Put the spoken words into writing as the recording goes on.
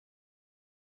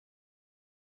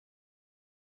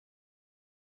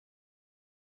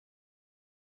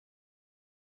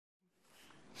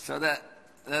So that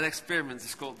experiment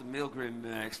is called the Milgram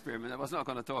experiment. I was not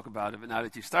going to talk about it, but now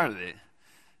that you started it,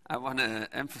 I want to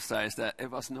emphasize that it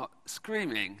was not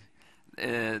screaming.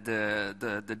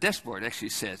 The dashboard actually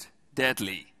said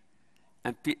deadly.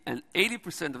 And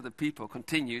 80% of the people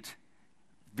continued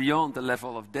beyond the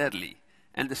level of deadly.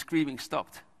 And the screaming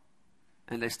stopped.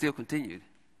 And they still continued.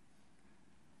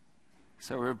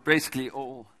 So we're basically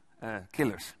all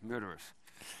killers, murderers.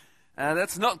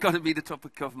 That's not going to be the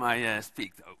topic of my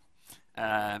speak, though.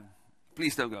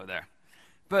 Please don't go there.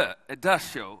 But it does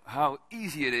show how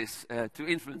easy it is to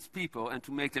influence people and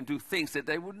to make them do things that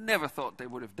they would never thought they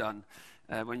would have done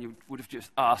when you would have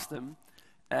just asked them.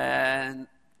 And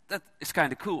that is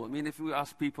kind of cool. I mean, if we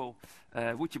ask people,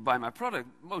 would you buy my product?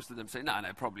 Most of them say, no,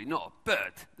 probably not.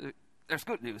 But there's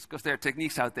good news, because there are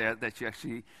techniques out there that you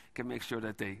actually can make sure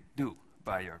that they do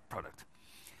buy your product.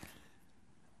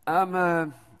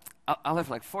 I'll have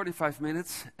like 45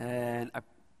 minutes, and I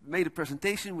made a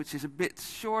presentation which is a bit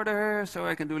shorter, so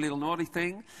I can do a little naughty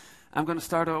thing. I'm going to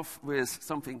start off with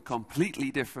something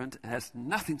completely different. It has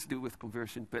nothing to do with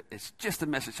conversion, but it's just a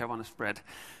message I want to spread.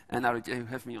 And now that you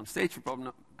have me on stage, you're probably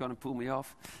not going to pull me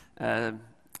off. I'm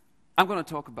going to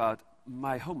talk about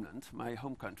my homeland, my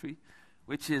home country,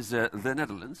 which is the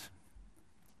Netherlands.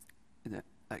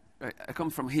 I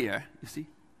come from here, you see.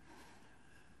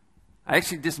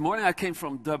 Actually, this morning I came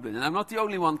from Dublin, and I'm not the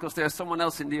only one, because there's someone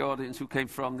else in the audience who came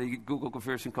from the Google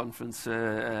Conversion Conference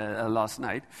last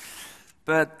night.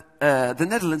 But the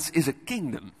Netherlands is a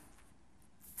kingdom,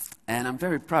 and I'm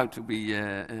very proud to be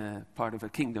part of a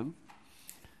kingdom.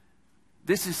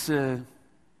 This is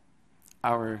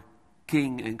our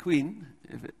king and queen,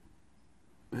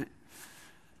 right?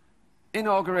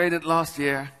 Inaugurated last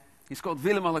year. He's called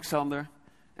Willem-Alexander,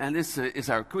 and this is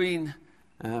our queen,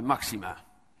 Maxima.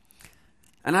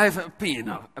 And I have an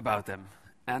opinion about them,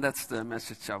 and that's the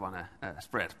message I want to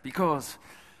spread. Because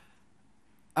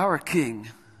our king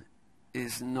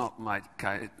is not my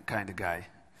kind of guy.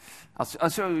 I'll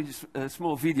show you just a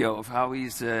small video of how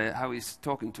he's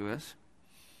talking to us.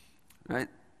 Right,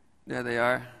 there they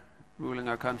are, ruling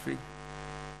our country.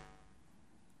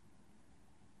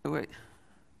 Oh wait.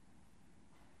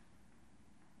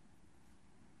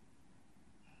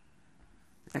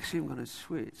 Actually, I'm going to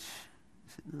switch.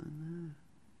 Is it not? No.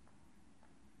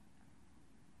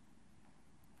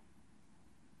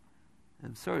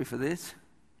 I'm sorry for this,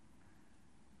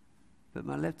 but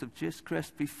my laptop just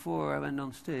crashed before I went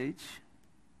on stage.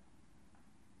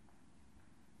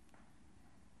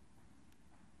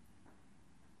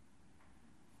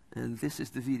 And this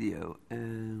is the video.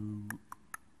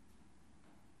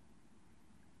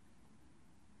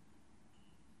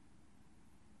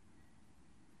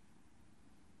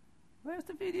 Where's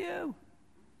the video?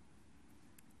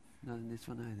 Not in this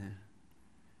one either.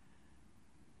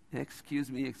 Excuse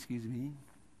me, excuse me.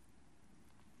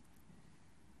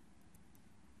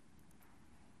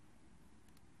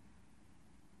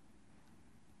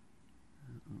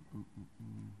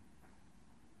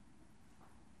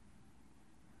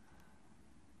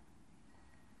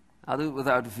 I'll do it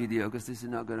without the video, because this is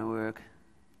not going to work.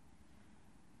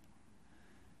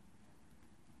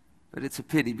 But it's a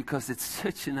pity, because it's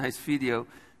such a nice video,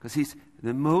 because he's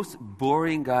the most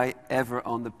boring guy ever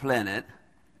on the planet.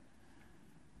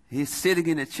 He's sitting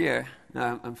in a chair.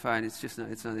 No, I'm fine. It's just not.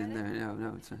 It's not in there.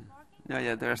 No, it's not. No,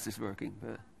 yeah, the rest is working,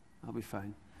 but I'll be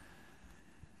fine.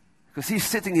 Because he's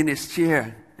sitting in his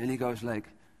chair, and he goes like,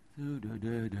 and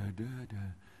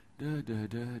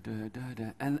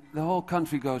the whole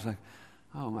country goes like,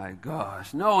 oh my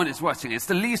gosh, no one is watching. It's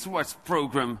the least watched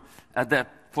program at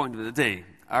that point of the day,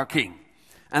 our king.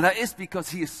 And that is because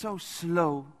he is so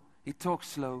slow. He talks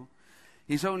slow.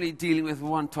 He's only dealing with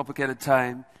one topic at a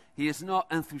time. He is not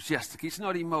enthusiastic. He's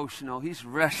not emotional. He's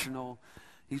rational.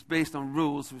 He's based on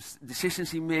rules.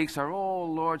 Decisions he makes are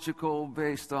all logical,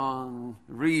 based on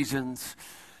reasons.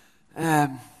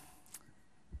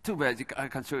 Too bad I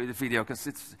can't show you the video, because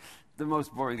it's the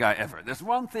most boring guy ever. There's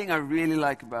one thing I really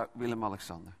like about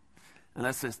Willem-Alexander, and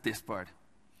that's just this part.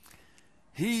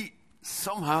 He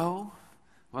somehow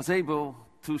was able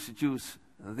to seduce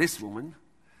this woman,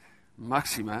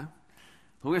 Maxima,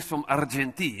 who is from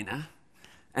Argentina,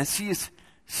 and she's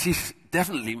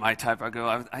definitely my type of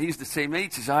girl. He's the same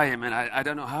age as I am, and I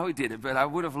don't know how he did it, but I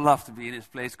would have loved to be in his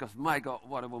place, because my God,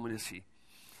 what a woman is she.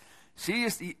 She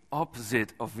is the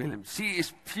opposite of Willem. She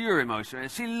is pure emotion,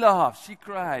 and she laughs, she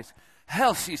cries.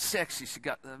 Hell, she's sexy. She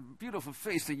got a beautiful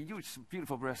face and huge,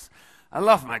 beautiful breasts. I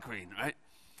love my queen, right?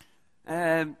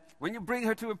 When you bring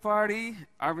her to a party,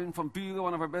 Arvin van Buren,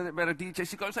 one of our better DJs,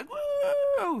 she goes like,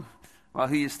 woo! While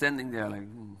he is standing there like,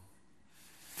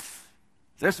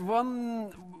 There's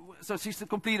one So she's the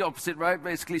complete opposite, right?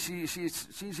 Basically,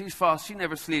 she's fast, she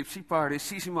never sleeps, she parties,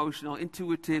 she's emotional,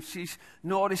 intuitive, she's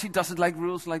naughty, she doesn't like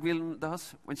rules like Willem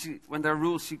does. When there are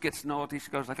rules, she gets naughty, she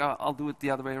goes like, oh, I'll do it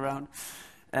the other way around.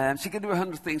 She can do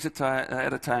 100 things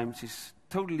at a time. She's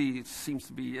totally, seems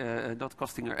to be not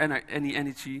costing her any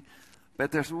energy.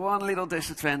 But there's one little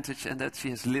disadvantage, and that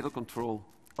she has little control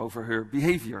over her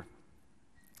behavior.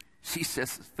 She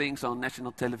says things on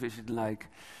national television like,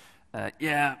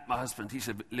 yeah, my husband, he's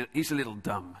a little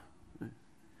dumb.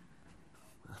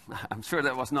 I'm sure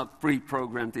that was not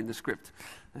pre-programmed in the script.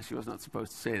 And she was not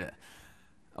supposed to say that,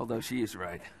 although she is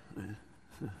right.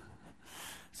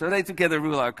 So they together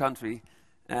rule our country.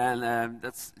 And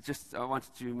that's just, I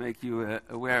wanted to make you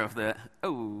aware of that.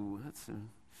 Oh,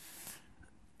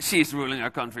 she's ruling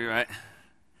our country, right?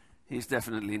 He's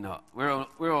definitely not.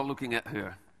 We're all looking at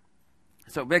her.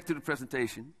 So back to the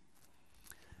presentation.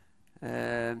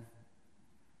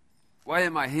 Why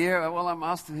am I here? Well, I'm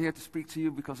asked here to speak to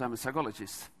you because I'm a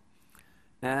psychologist.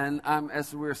 And I'm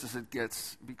as worse as it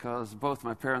gets because both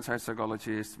my parents are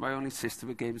psychologists. My only sister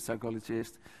became a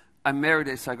psychologist. I married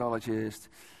a psychologist.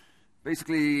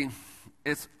 Basically,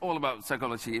 it's all about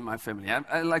psychology in my family.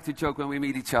 I like to joke when we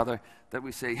meet each other that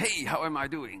we say, hey, how am I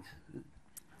doing?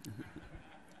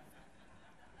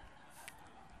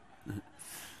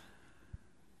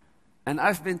 And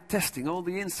I've been testing all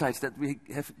the insights that we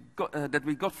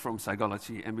got from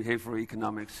psychology and behavioral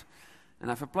economics. And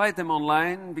I've applied them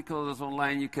online because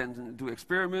online you can do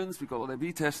experiments. We call it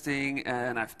A/B testing.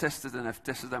 And I've tested.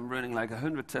 I'm running like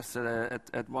 100 tests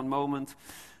at one moment.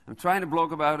 I'm trying to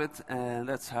blog about it, and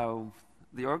that's how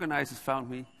the organizers found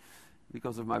me,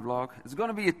 because of my blog. It's going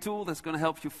to be a tool that's going to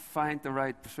help you find the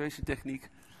right persuasion technique,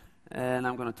 and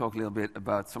I'm going to talk a little bit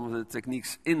about some of the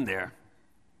techniques in there.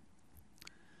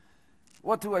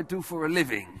 What do I do for a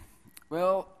living?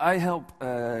 Well, I help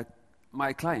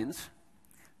my clients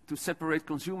to separate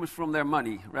consumers from their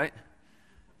money, right?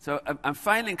 So I'm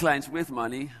finding clients with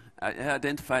money, I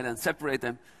identify them, separate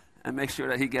them, and make sure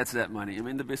that he gets that money. I'm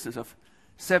in the business of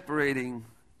separating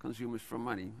consumers from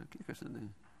money.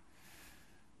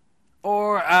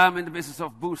 Or I'm in the business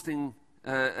of boosting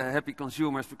happy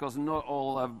consumers, because not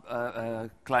all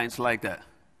clients like that.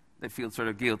 They feel sort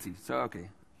of guilty. So, okay,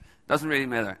 doesn't really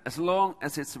matter. As long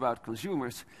as it's about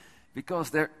consumers, because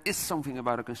there is something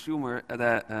about a consumer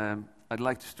that I'd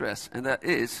like to stress, and that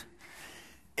is,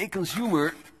 a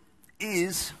consumer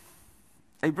is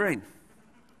a brain.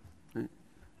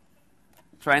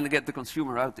 Trying to get the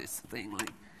consumer out this thing,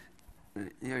 like,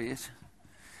 here he is.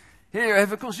 Here you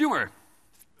have a consumer.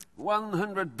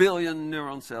 100 billion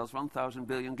neuron cells, 1,000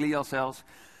 billion glial cells,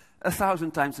 1,000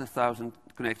 times 1,000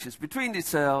 connections between these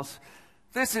cells.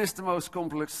 This is the most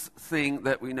complex thing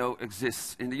that we know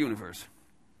exists in the universe.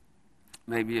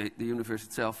 Maybe the universe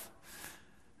itself.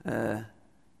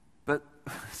 But,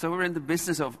 so we're in the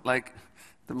business of, like,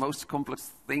 the most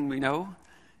complex thing we know?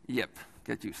 Yep,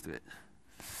 get used to it.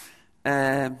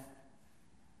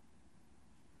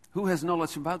 Who has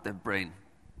knowledge about that brain?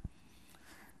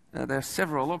 There are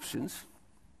several options,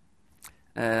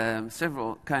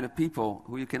 several kind of people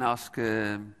who you can ask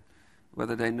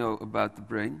whether they know about the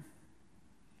brain.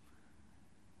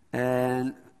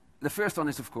 And the first one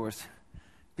is, of course,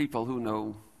 people who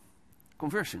know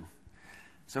conversion.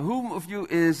 So whom of you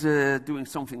is doing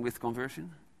something with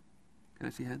conversion? Can I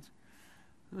see hands?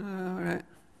 All right,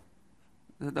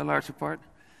 the larger part.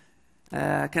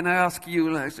 Can I ask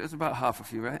you, it's about half of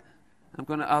you, right? I'm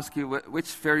going to ask you which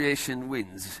variation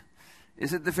wins.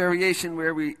 Is it the variation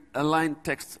where we align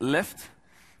text left,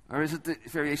 or is it the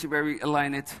variation where we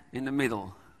align it in the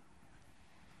middle?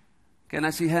 Can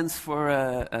I see hands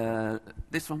for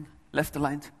this one, left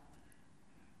aligned?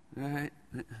 All right,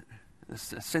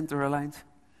 center aligned?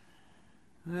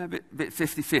 A bit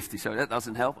 50-50, so that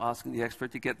doesn't help. Asking the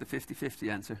expert, you get the 50-50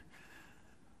 answer.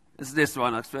 It's this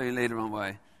one, I'll explain you later on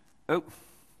why. Oh,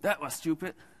 that was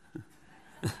stupid.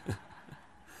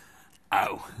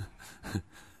 Ow.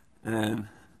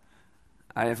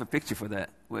 I have a picture for that.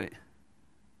 Wait.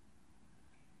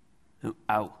 Oh,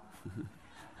 ow.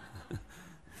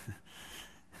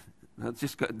 I'll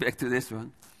just go back to this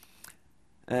one.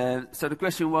 So the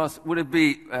question was, would it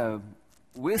be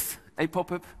with a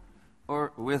pop-up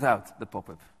or without the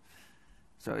pop-up?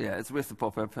 So yeah, it's with the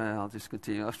pop-up. I'll just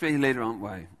continue. I'll explain you later on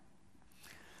why.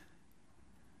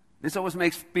 This always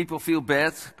makes people feel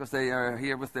bad, because they are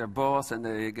here with their boss and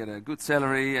they get a good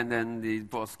salary, and then the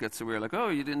boss gets aware, like, oh,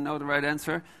 you didn't know the right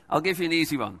answer. I'll give you an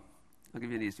easy one.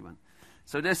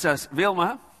 So this is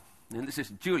Wilma, and this is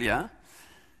Julia.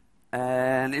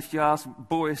 And if you ask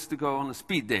boys to go on a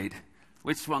speed date,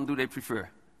 which one do they prefer?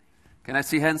 Can I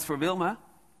see hands for Wilma?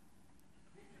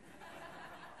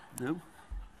 No?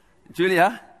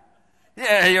 Julia?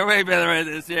 Yeah, you're way better at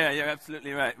this. Yeah, you're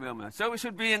absolutely right, Wilma. So we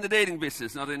should be in the dating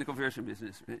business, not in the conversion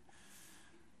business. Right?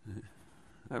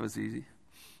 That was easy.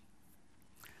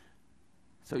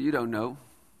 So you don't know.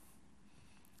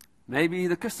 Maybe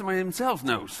the customer himself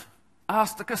knows.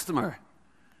 Ask the customer.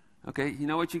 Okay, you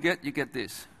know what you get? You get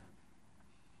this.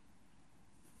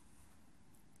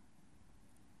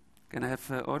 Can I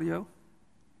have audio?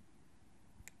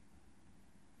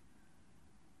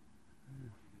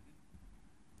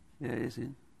 Yeah, it is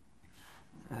in.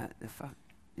 The fuck,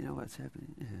 you know what's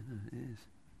happening? Yeah, no, it is.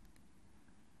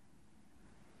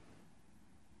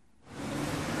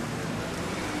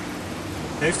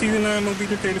 Heeft u een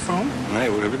mobiele telefoon? Nee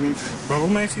hoor, heb ik niet.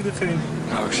 Waarom heeft u dat geen?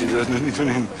 Nou, ik zie er net niet van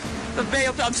in. Dan ben je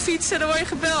op aan het fietsen en dan word je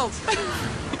gebeld.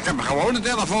 Ik heb gewoon een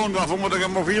telefoon, waarvoor moet ik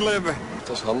een mobiel hebben? Dat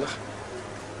is handig.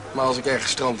 Maar als ik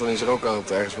ergens strand, dan is er ook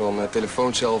altijd ergens wel een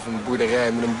telefooncel of een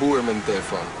boerderij met een boer met een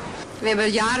telefoon. We hebben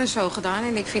het jaren zo gedaan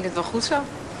en ik vind het wel goed zo.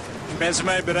 Als mensen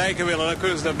mij bereiken willen, dan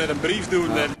kunnen ze dat met een brief doen.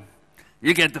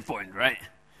 You get the point, right?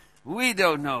 We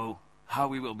don't know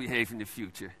how we will behave in the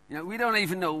future. You know, we don't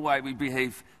even know why we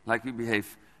behave like we behave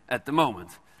at the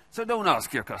moment. So don't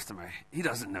ask your customer. He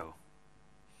doesn't know.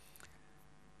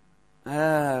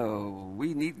 Oh,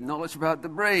 we need knowledge about the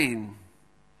brain.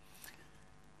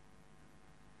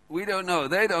 We don't know.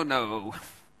 They don't know.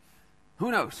 Who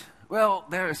knows? Well,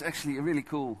 there is actually a really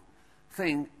cool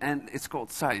thing, and it's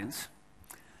called science.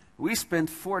 We spend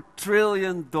 $4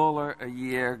 trillion a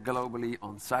year globally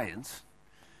on science.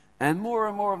 And more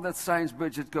of that science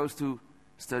budget goes to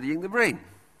studying the brain.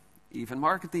 Even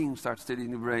marketing starts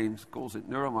studying the brain, calls it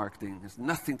neuromarketing. It has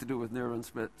nothing to do with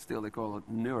neurons, but still they call it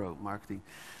neuromarketing.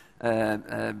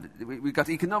 We got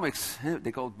economics,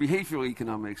 they call it behavioral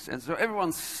economics. And so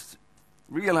everyone's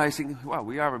realizing, wow,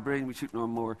 we are a brain, we should know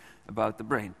more about the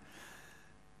brain.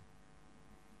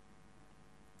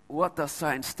 What does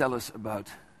science tell us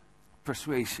about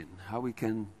persuasion, how we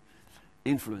can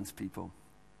influence people?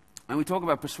 When we talk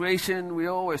about persuasion, we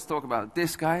always talk about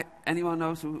this guy. Anyone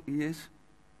knows who he is?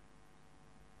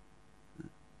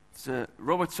 It's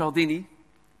Robert Cialdini.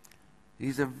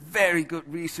 He's a very good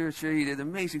researcher. He did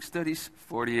amazing studies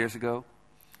 40 years ago.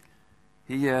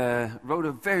 He wrote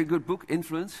a very good book,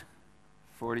 Influence,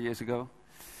 40 years ago.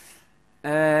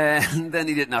 And then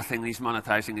he did nothing. He's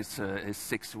monetizing his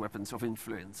 6 weapons of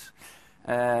influence.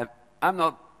 He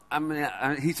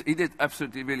did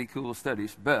absolutely really cool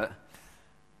studies, but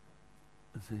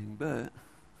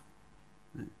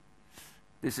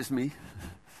this is me.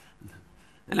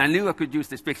 And I knew I could use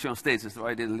this picture on stage, so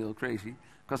I did a little crazy.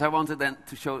 Because I wanted then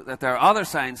to show that there are other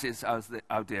sciences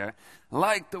out there,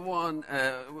 like the one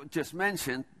just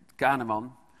mentioned,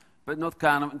 Kahneman, but not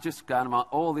Kahneman, just Kahneman,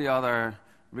 all the other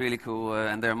really cool,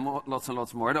 and there are lots and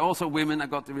lots more. There are also women, I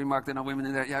got the remark, there are women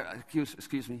in there. Yeah,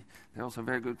 excuse me, there are also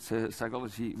very good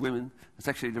psychology women. That's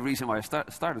actually the reason why I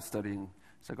started studying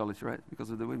psychology, right? Because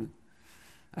of the women.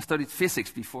 I studied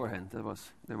physics beforehand.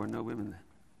 There were no women there.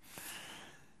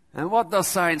 And what does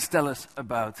science tell us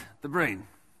about the brain?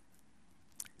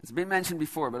 It's been mentioned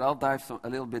before, but I'll dive a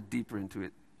little bit deeper into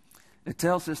it. It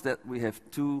tells us that we have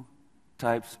 2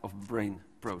 types of brain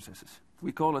processes.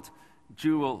 We call it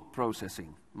dual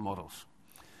processing models.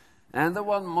 And the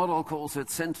one model calls it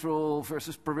central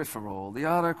versus peripheral. The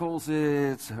other calls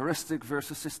it heuristic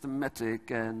versus systematic.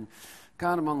 And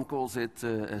Kahneman calls it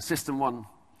system 1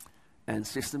 and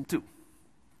system 2.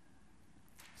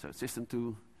 So system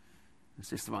 2 and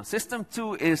system 1. System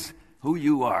 2 is who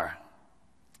you are.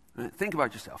 Think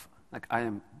about yourself, like I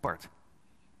am Bart.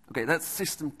 Okay, that's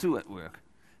system 2 at work,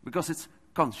 because it's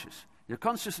conscious. You're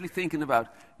consciously thinking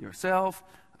about yourself,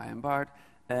 I am Bart,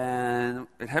 and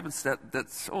it happens that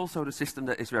that's also the system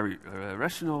that is very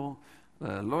rational,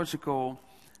 logical.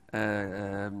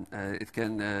 It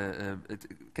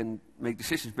can make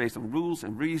decisions based on rules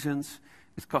and reasons.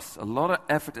 It costs a lot of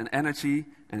effort and energy,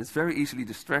 and it's very easily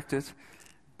distracted.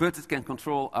 But it can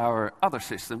control our other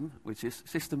system, which is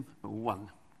system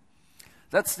 1.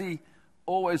 That's the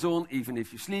always-on, even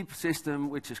if you sleep system,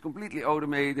 which is completely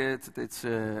automated. It's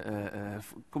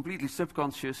completely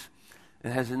subconscious.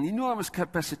 It has an enormous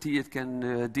capacity. It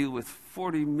can deal with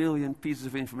 40 million pieces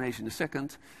of information a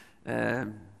second.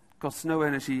 Costs no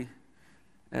energy,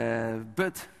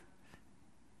 but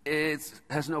it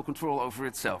has no control over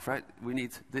itself, right? We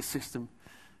need this system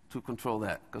to control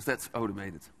that, because that's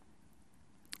automated.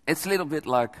 It's a little bit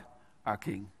like our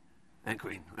king and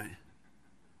queen, right?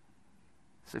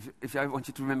 So if I want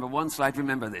you to remember one slide,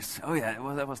 remember this. Oh yeah,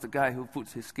 well, that was the guy who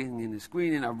puts his king and his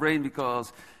queen in our brain,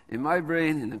 because in my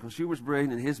brain, in the consumer's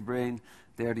brain, in his brain,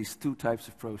 there are these 2 types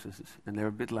of processes. And they're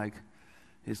a bit like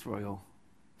his royal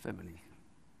family.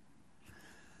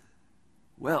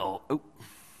 Well, oh.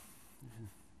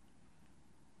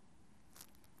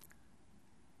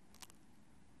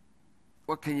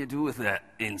 What can you do with that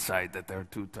insight that there are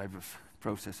two types of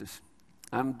processes?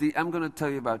 I'm going to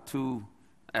tell you about two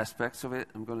aspects of it.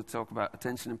 I'm going to talk about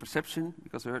attention and perception,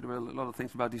 because I heard there were a lot of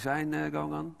things about design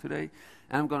going on today.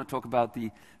 And I'm going to talk about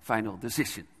the final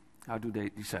decision. How do they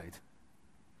decide?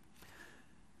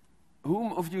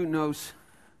 Whom of you knows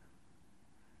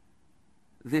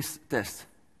this test?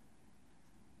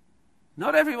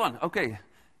 Not everyone. Okay.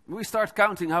 We start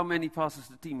counting how many passes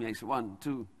the team makes. 1,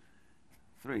 2,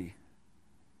 3.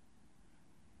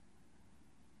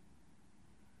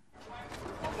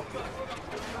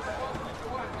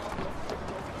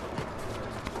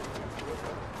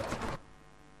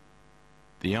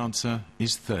 The answer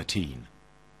is 13.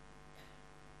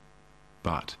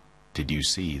 But did you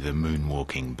see the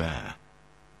moonwalking bear?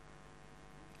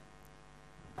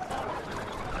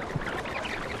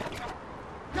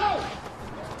 Go!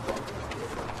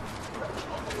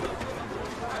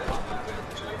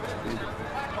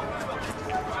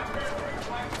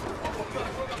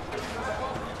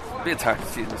 Bit hard to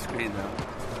see on the screen though.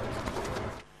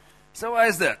 So why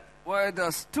is that? Why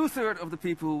does 2/3 of the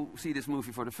people who see this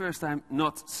movie for the first time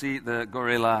not see the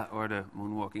gorilla or the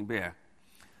moonwalking bear?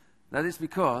 That is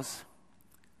because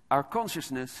our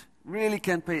consciousness really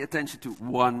can pay attention to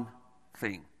one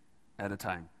thing at a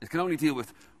time. It can only deal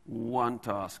with one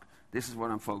task. This is what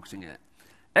I'm focusing at.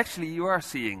 Actually, you are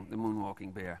seeing the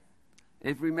moonwalking bear.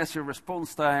 If we measure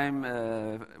response time,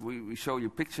 we show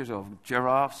you pictures of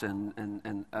giraffes and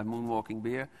a moonwalking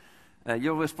bear.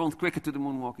 You'll respond quicker to the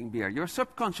moonwalking bear. Your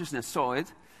subconsciousness saw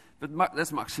it, but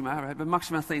that's Maxima, right? But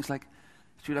Maxima thinks like,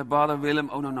 should I bother Willem?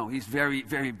 Oh, no, he's very,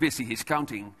 very busy. He's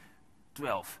counting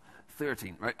 12,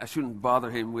 13, right? I shouldn't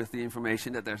bother him with the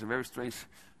information that there's a very strange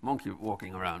monkey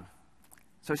walking around.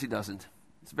 So she doesn't.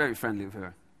 It's very friendly of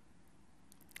her.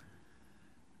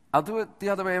 I'll do it the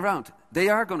other way around. They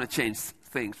are going to change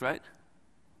things, right?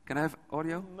 Can I have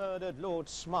audio? Murdered Lord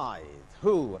Smythe,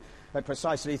 who, at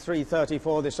precisely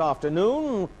 3:34 this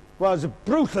afternoon, was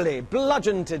brutally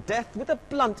bludgeoned to death with a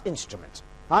blunt instrument.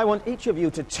 I want each of you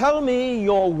to tell me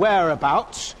your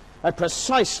whereabouts at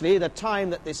precisely the time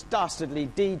that this dastardly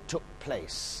deed took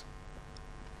place.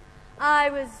 I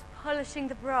was polishing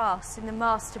the brass in the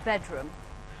master bedroom.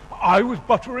 I was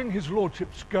buttering his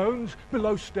lordship's scones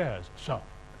below stairs, sir.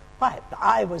 Why,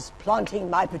 I was planting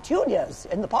my petunias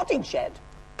in the potting shed.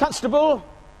 Constable,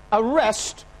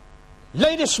 arrest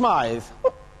Lady Smythe.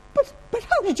 But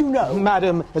how did you know?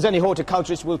 Madam, as any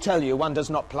horticulturist will tell you, one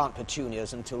does not plant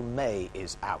petunias until May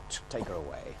is out. Take her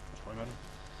away. Sorry, madam.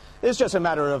 It's just a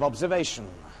matter of observation.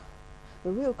 The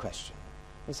real question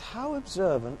is, how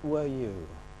observant were you?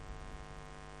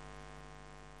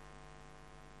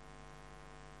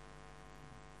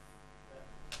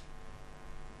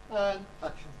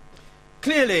 Action.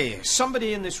 Clearly,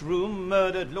 somebody in this room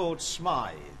murdered Lord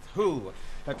Smythe, who,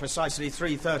 at precisely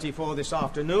 3:34 this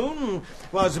afternoon,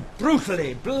 was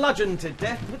brutally bludgeoned to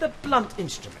death with a blunt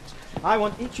instrument. I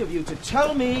want each of you to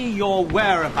tell me your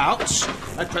whereabouts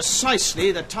at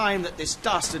precisely the time that this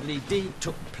dastardly deed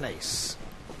took place.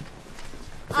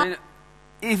 So, you know,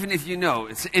 even if you know,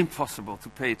 it's impossible to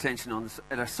pay attention on this.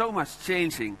 There's so much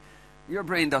changing. Your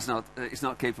brain is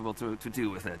not capable to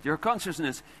deal with it. Your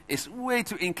consciousness is way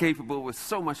too incapable with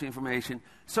so much information,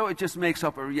 so it just makes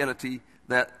up a reality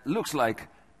that looks like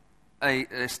a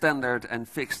standard and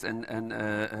fixed, and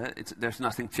there's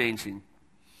nothing changing.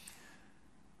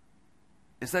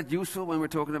 Is that useful when we're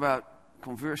talking about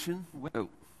conversion? Oh.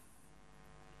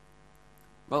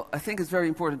 Well, I think it's very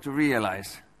important to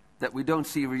realize that we don't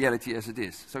see reality as it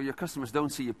is. So your customers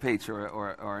don't see a page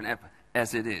or an app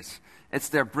as it is. It's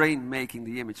their brain making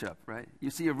the image up, right?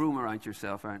 You see a room around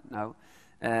yourself right now,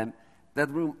 and that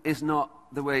room is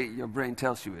not the way your brain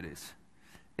tells you it is.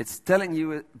 It's telling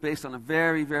you it based on a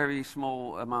very, very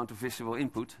small amount of visual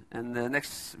input. And the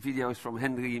next video is from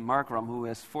Henry Markram, who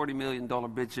has $40 million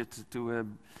budget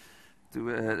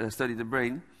to study the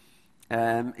brain.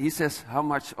 He says how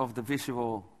much of the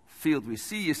visual field we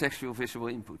see is actual visual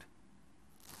input.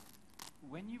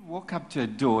 When you walk up to a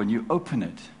door and you open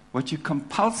it, what you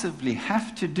compulsively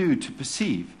have to do to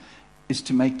perceive is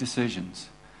to make decisions.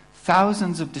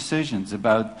 Thousands of decisions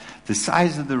about the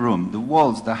size of the room, the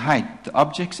walls, the height, the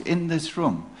objects in this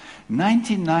room.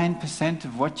 99%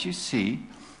 of what you see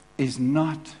is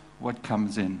not what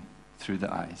comes in through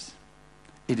the eyes.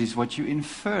 It is what you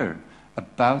infer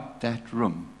about that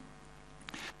room.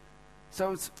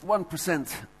 So it's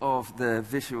 1% of the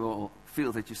visual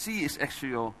field that you see is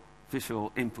actual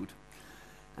visual input.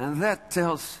 And that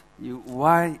tells you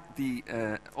why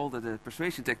all the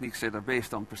persuasion techniques that are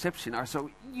based on perception are so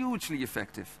hugely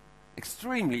effective,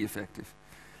 extremely effective.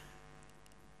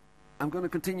 I'm going to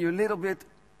continue a little bit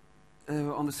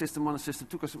on the system 1 and system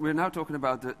 2, because we're now talking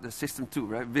about the system 2,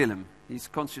 right? Willem, he's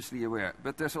consciously aware,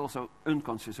 but there's also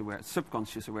unconscious awareness,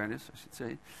 subconscious awareness, I should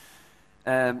say.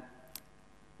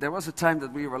 There was a time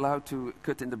that we were allowed to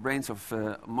cut in the brains of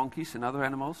monkeys and other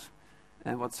animals,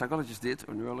 and what psychologists did,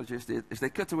 or neurologists did, is they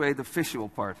cut away the visual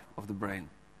part of the brain,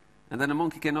 and then the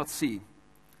monkey cannot see.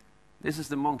 This is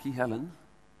the monkey, Helen,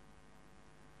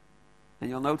 and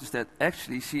you'll notice that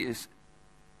actually she is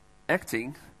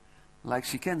acting like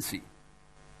she can see.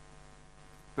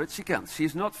 But she can't.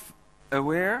 She's not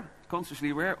aware, consciously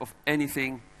aware of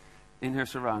anything in her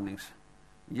surroundings.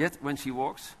 Yet when she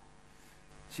walks,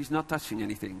 she's not touching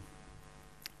anything.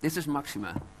 This is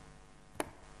Maxima.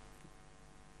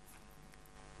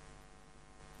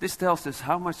 This tells us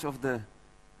how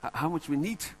much we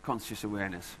need conscious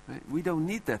awareness. Right? We don't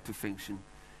need that to function.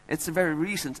 It's a very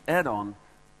recent add-on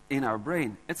in our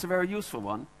brain. It's a very useful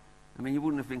one. I mean, you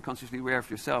wouldn't have been consciously aware of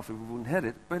yourself if you wouldn't have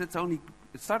it, but it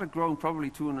started growing probably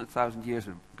 200,000 years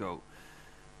ago.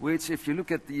 Which, if you look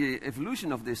at the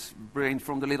evolution of this brain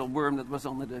from the little worm that was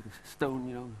under the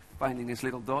stone, finding this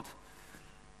little dot,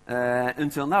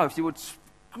 until now, if you would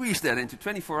squeeze that into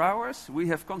 24 hours, we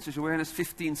have conscious awareness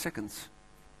 15 seconds.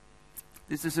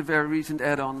 This is a very recent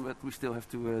add-on, but we still have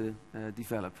to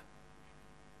develop.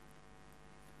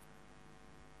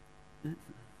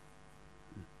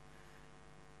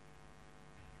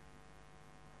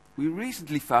 We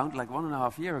recently found, like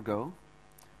 1.5 years ago,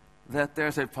 that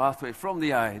there's a pathway from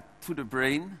the eye to the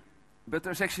brain, but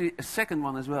there's actually a second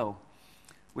one as well,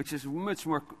 which is much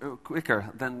more quicker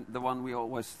than the one we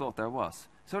always thought there was.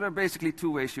 So there are basically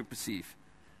two ways you perceive: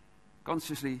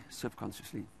 consciously,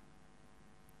 subconsciously.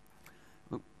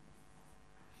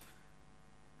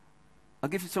 I'll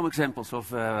give you some examples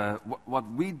of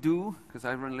what we do, because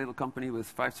I run a little company with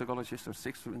 5 psychologists, or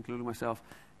 6, including myself,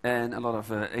 and a lot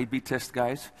of A/B test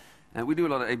guys. And we do a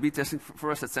lot of A/B testing. For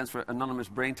us, that stands for anonymous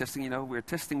brain testing. We're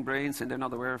testing brains, and they're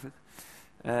not aware of it.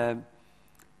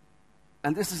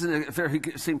 And this is a very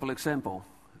simple example.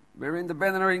 We're in the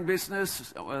bannering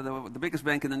business. The biggest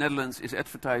bank in the Netherlands is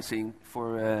advertising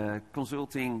for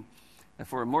consulting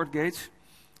for a mortgage.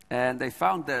 And they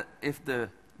found that if the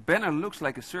banner looks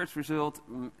like a search result,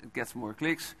 it gets more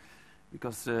clicks,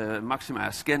 because Maxima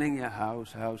is scanning,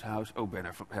 house, oh,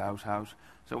 banner for house.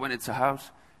 So when it's a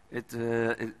house,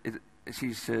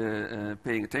 she's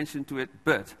paying attention to it.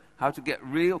 But how to get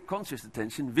real conscious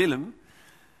attention, Willem,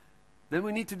 then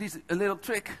we need to do a little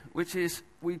trick, which is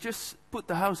we just put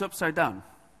the house upside down.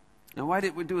 And why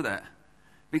did we do that?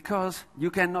 Because you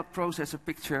cannot process a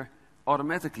picture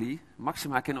automatically.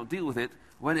 Maxima cannot deal with it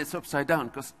when it's upside down,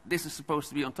 because this is supposed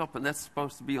to be on top and that's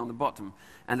supposed to be on the bottom.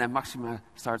 And then Maxima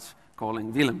starts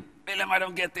calling Willem. Willem, I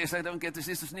don't get this,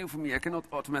 this is new for me, I cannot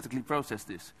automatically process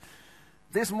this.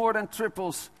 This more than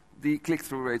triples the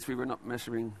click-through rates. We were not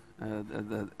measuring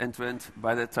the end-to-end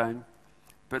by that time,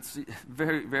 but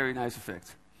very, very nice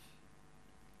effect.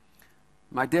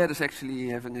 My dad is actually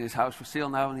having his house for sale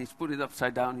now, and he's put it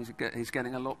upside down. He's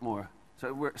getting a lot more.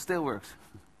 So it still works.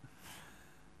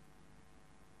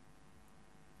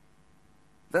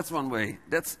 That's one way.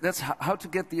 That's how to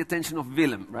get the attention of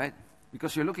Willem, right?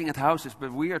 Because you're looking at houses,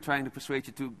 but we are trying to persuade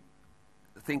you to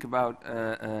think about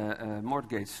a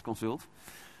mortgage consult.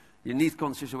 You need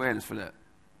conscious awareness for that.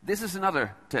 This is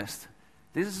another test.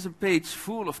 This is a page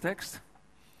full of text,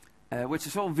 which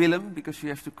is all Willem, because you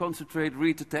have to concentrate,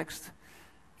 read the text.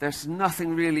 There's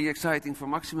nothing really exciting for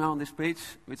Maxima on this page,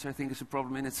 which I think is a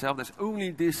problem in itself. There's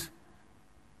only this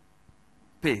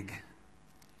pig.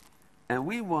 And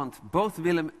we want both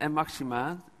Willem and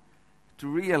Maxima to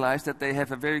realize that they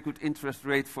have a very good interest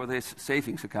rate for this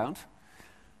savings account.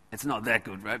 It's not that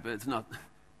good, right? But it's not,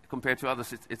 compared to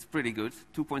others, it's pretty good,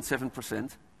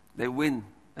 2.7%. They win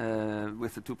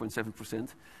with the 2.7%.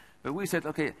 But we said,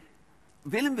 okay,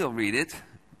 Willem will read it,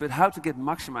 but how to get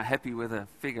Maxima happy with a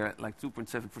figure like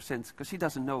 2.7%, because she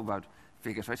doesn't know about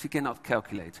figures, right? She cannot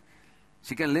calculate.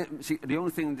 The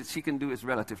only thing that she can do is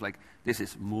relative, like this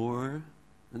is more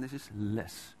and this is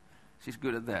less. She's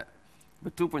good at that.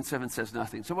 But 2.7 says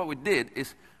nothing. So what we did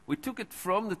is we took it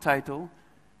from the title,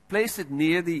 placed it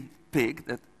near the pig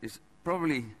that is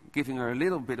probably giving her a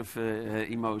little bit of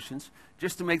emotions,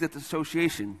 just to make that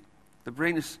association. The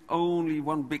brain is only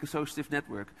one big associative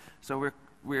network. So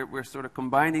we're sort of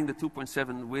combining the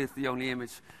 2.7 with the only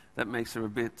image that makes her a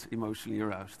bit emotionally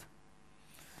aroused.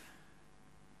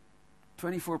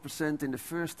 24% in the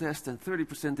first test and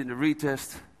 30% in the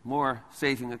retest. More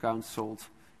saving accounts sold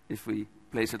if we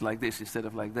place it like this instead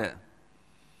of like that.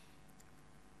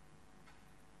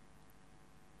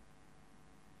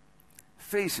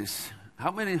 Faces.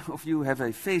 How many of you have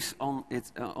a face on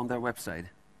it on their website?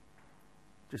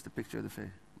 Just a picture of the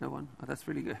face. No one? Oh, that's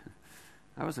really good.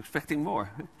 I was expecting more.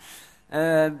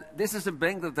 This is a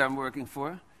bank that I'm working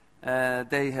for.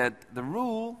 They had the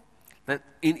rule that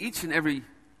in each and every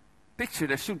picture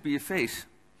there should be a face.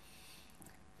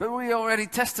 But we already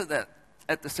tested that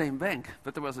at the same bank.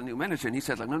 But there was a new manager, and he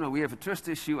said, like, no, we have a trust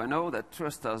issue. I know that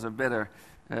trust does a better,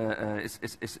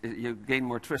 you gain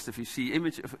more trust if you see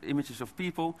images of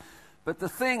people. But the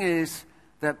thing is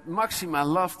that Maxima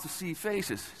loves to see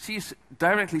faces. She's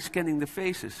directly scanning the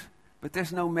faces. But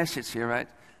there's no message here, right?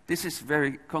 This is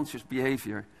very conscious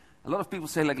behavior. A lot of people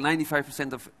say like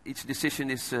 95% of each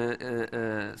decision is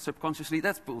subconsciously.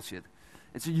 That's bullshit.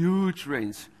 It's a huge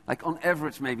range. Like on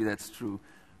average, maybe that's true.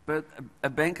 But a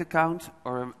bank account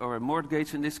or a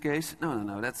mortgage in this case,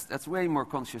 no. That's way more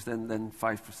conscious than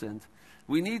 5%.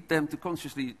 We need them to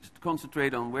consciously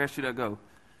concentrate on where should I go.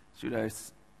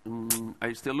 Are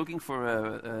you still looking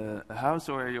for a house,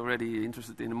 or are you already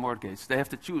interested in a mortgage? They have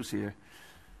to choose here.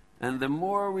 And the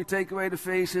more we take away the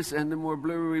faces and the more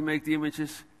blurry we make the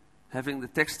images, having the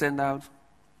text stand out,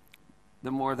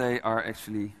 the more they are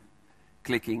actually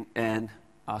clicking and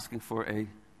asking for a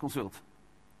consult.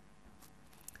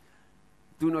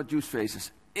 Do not use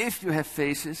faces. If you have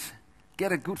faces,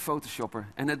 get a good Photoshopper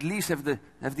and at least have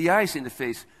the eyes in the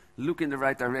face. Look in the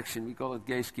right direction. We call it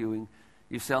gaze cueing.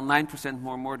 You sell 9%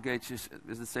 more mortgages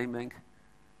with the same bank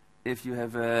if you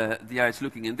have the eyes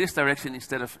looking in this direction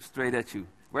instead of straight at you.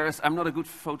 Whereas I'm not a good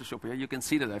Photoshopper here. You can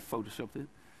see that I've Photoshopped it.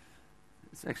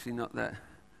 It's actually not that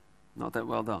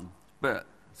well done. But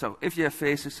so if you have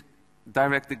faces,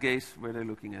 direct the gaze where they're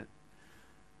looking at.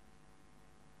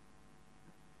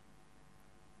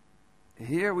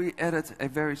 Here we added a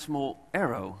very small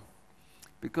arrow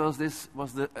because this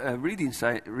was the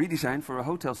redesign for a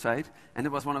hotel site, and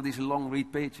it was one of these long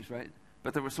read pages, right?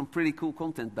 But there was some pretty cool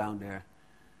content down there.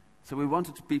 So we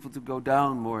wanted people to go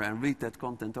down more and read that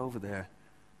content over there.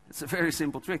 It's a very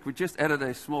simple trick. We just added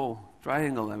a small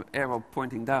triangle, an arrow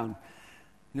pointing down.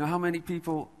 You know how many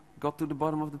people got to the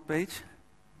bottom of the page?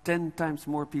 10 times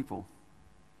more people.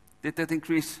 Did that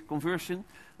increase conversion?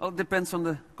 Well, it depends on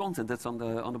the content that's on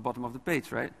the bottom of the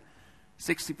page, right?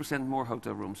 60% more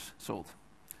hotel rooms sold.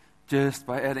 Just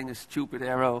by adding a stupid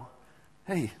arrow.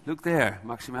 Hey, look there,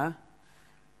 Maxima.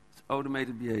 It's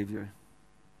automated behavior.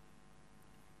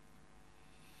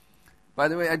 By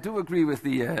the way, I do agree with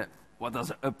the what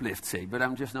does Uplift say, but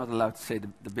I'm just not allowed to say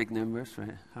the big numbers,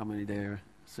 right? How many they are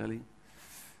selling.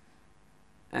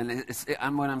 And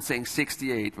when I'm saying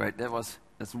 68, right,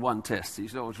 that's one test. You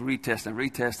should always retest,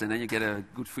 and then you get a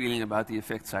good feeling about the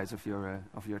effect size of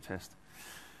your test.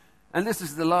 And this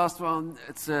is the last one.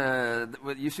 It's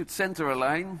you should center a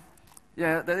line.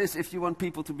 Yeah, that is if you want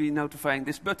people to be notifying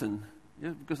this button. Yeah,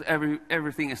 because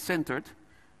everything is centered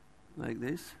like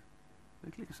this. I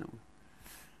click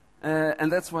somewhere.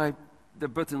 And that's why the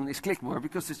button is clicked more,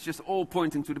 because it's just all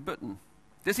pointing to the button.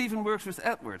 This even works with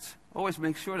AdWords. Always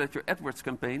make sure that your AdWords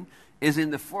campaign is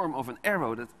in the form of an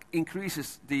arrow that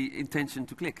increases the intention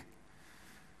to click.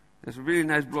 There's a really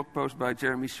nice blog post by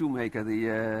Jeremy Shoemaker,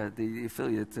 the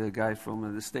affiliate guy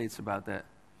from the States, about that.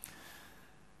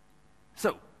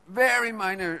 So, very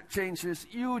minor changes,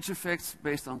 huge effects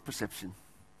based on perception.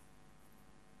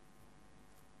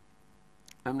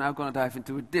 I'm now going to dive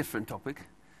into a different topic,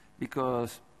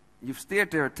 because you've steered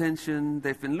their attention,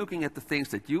 they've been looking at the things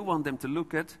that you want them to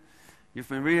look at, you've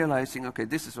been realizing, okay,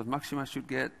 this is what Maxima should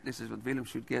get, this is what Willem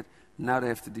should get, now they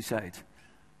have to decide.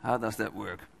 How does that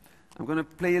work? I'm going to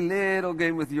play a little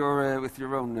game with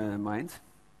your own mind,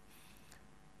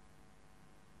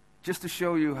 just to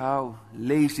show you how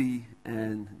lazy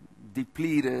and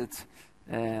depleted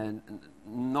and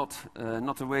not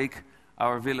awake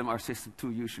our Willem, our System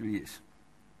 2, usually is.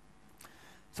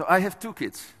 So I have 2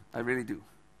 kids, I really do.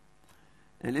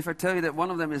 And if I tell you that one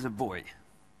of them is a boy,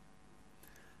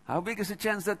 how big is the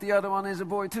chance that the other one is a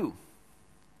boy too?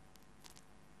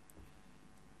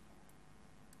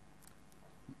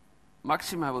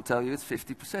 Maxima will tell you it's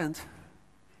 50%.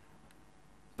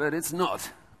 But it's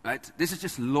not, right? This is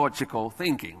just logical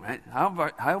thinking, right?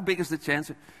 How big is the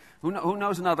chance? Who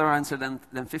knows another answer than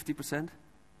 50%?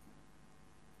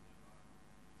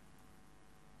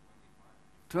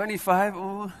 25?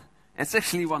 Oh, it's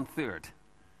actually 1/3.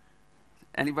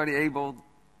 Anybody able?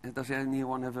 Does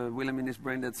anyone have a Willem in his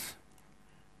brain that's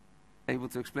able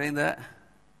to explain that?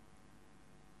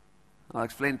 I'll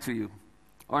explain it to you.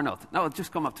 Or not. No,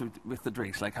 just come up with the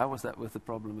drinks. Like, how was that with the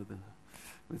problem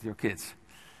with your kids?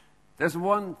 There's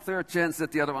 1/3 chance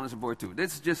that the other one is a bore too.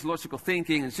 This is just logical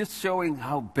thinking. It's just showing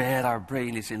how bad our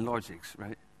brain is in logics,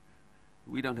 right?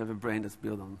 We don't have a brain that's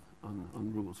built on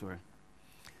rules. Or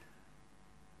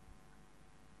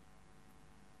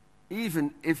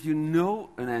even if you know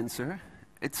an answer,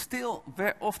 it's still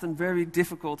often very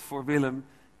difficult for Willem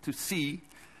to see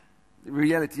the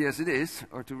reality as it is,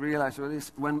 or to realize what it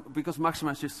is, because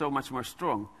Maxima is just so much more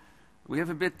strong. We have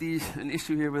a bit an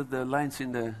issue here with the lines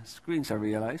in the screens, I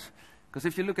realize. Because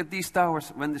if you look at these towers,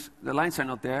 when the lines are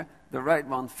not there, the right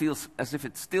one feels as if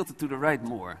it's tilted to the right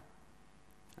more.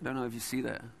 I don't know if you see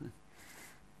that.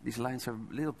 These lines are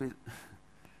a little bit...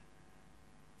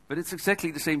 But it's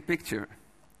exactly the same picture.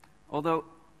 Although,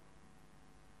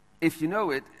 if you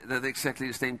know it, that's exactly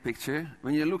the same picture,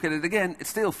 when you look at it again, it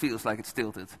still feels like it's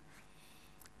tilted.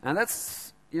 And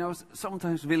that's,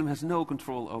 sometimes Willem has no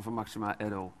control over Maxima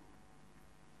at all.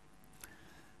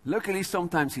 Luckily,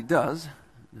 sometimes he does.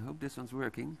 I hope this one's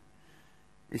working.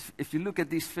 If you look at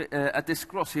this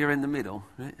cross here in the middle,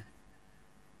 right?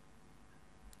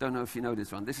 Don't know if you know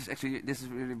this one. This is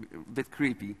really a bit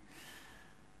creepy.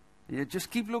 You just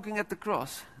keep looking at the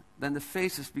cross, then the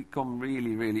faces become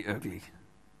really, really ugly.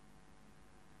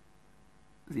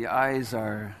 The eyes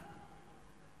are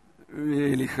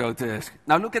really grotesque.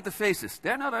 Now look at the faces.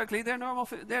 They're not ugly. They're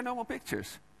normal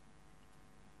pictures.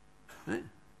 Right?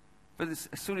 But as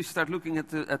soon as you start looking at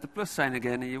the plus sign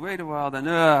again, and you wait a while, then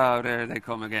there they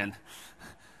come again.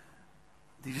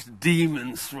 These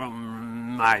demons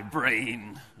from my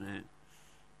brain. Right?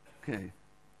 Okay.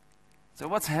 So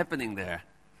what's happening there?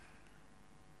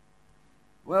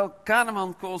 Well,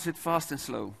 Kahneman calls it fast and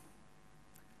slow.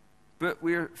 But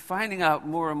we're finding out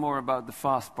more and more about the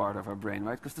fast part of our brain,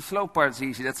 right? Because the slow part is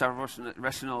easy. That's our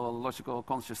rational, logical,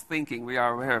 conscious thinking. We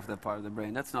are aware of that part of the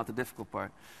brain. That's not the difficult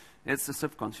part. It's the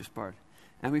subconscious part.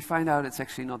 And we find out it's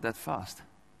actually not that fast.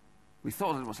 We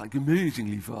thought it was like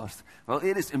amazingly fast. Well,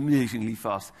 it is amazingly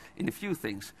fast in a few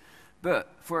things.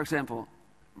 But, for example,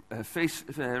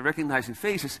 recognizing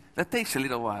faces, that takes a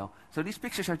little while. So these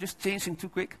pictures are just changing too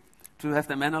quick to have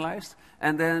them analyzed.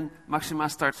 And then Maxima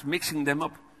starts mixing them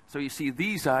up. So you see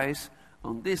these eyes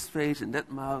on this face and that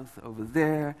mouth over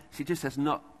there. She just has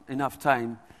not enough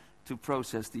time to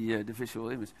process the visual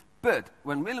image. But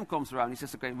when Willem comes around, he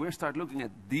says, okay, we'll start looking at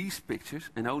these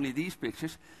pictures, and only these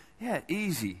pictures. Yeah,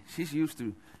 easy. She's used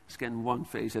to scan one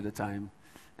face at a time.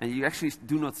 And you actually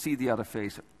do not see the other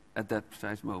face at that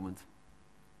precise moment.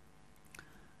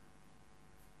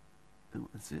 And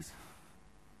what's this?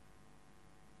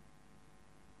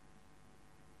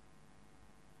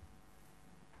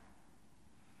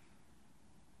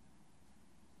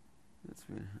 That's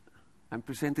weird. I'm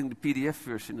presenting the PDF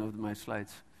version of my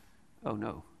slides. Oh,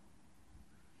 no.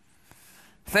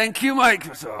 Thank you,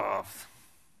 Microsoft.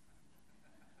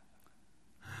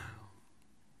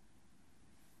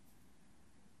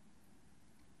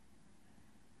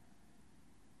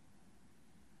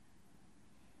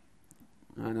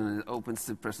 And then it opens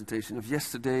the presentation of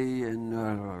yesterday, and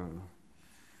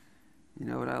you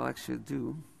know what I'll actually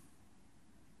do?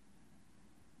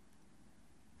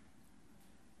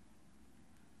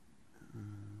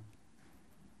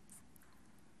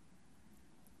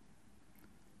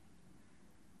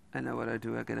 I know what I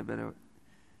do. I get a better...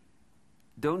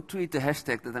 Don't tweet the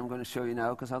hashtag that I'm going to show you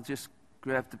now, because I'll just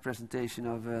grab the presentation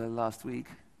of last week.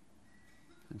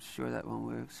 I'm sure that one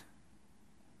works.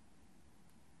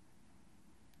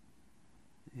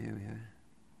 Here we are.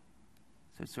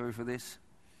 So sorry for this.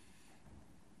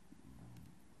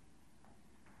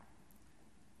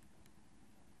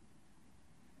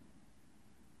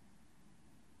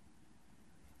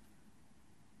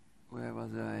 Where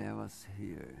was I? I was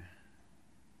here.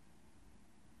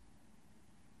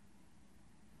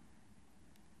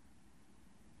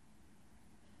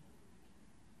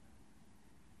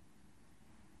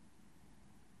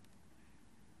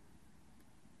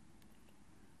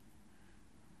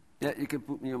 Yeah, you can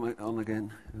put me on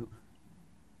again. Oh.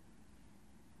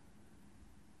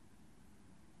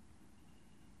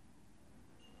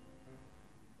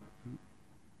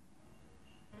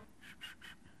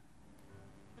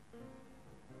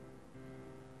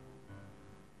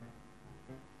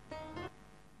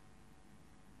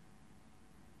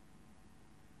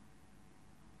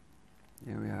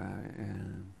 Here we are.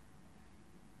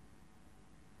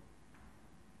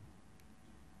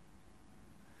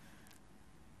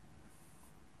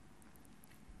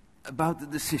 About the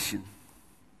decision.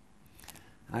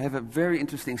 I have a very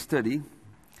interesting study,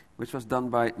 which was done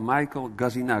by Michael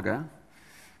Gazinaga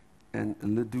and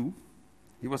Ledoux.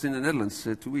 He was in the Netherlands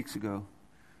 2 weeks ago.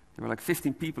 There were like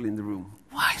 15 people in the room.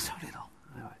 Why so little?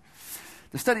 Anyway.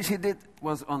 The studies he did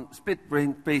was on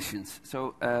split-brain patients.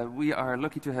 So we are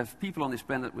lucky to have people on this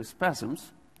planet with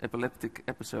spasms, epileptic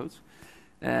episodes.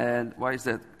 And why is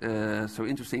that so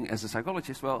interesting as a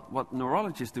psychologist? Well, what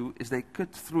neurologists do is they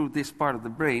cut through this part of the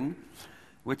brain,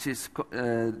 which is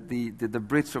the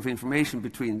bridge of information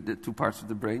between the two parts of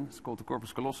the brain. It's called the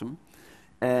corpus callosum.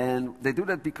 And they do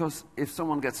that because if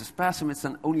someone gets a spasm, it's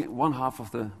then only one half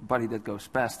of the body that goes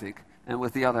spastic. And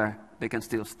with the other, they can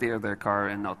still steer their car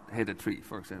and not hit a tree,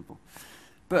 for example.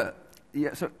 But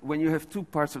yeah, so when you have two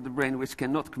parts of the brain which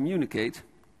cannot communicate,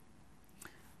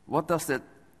 what does that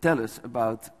tell us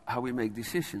about how we make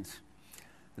decisions?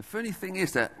 The funny thing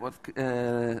is that what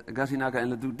Gazinaga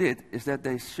and Ledoux did is that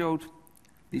they showed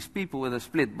these people with a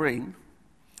split brain,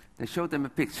 they showed them a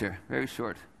picture, very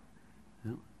short.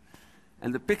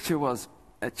 And the picture was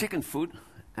a chicken foot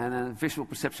and a visual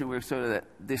perception where so that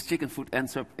this chicken foot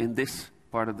ends up in this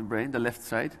part of the brain, the left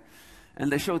side.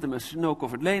 And they showed them a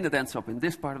snow-covered lane that ends up in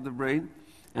this part of the brain.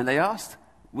 And they asked,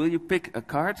 will you pick a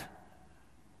card?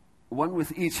 One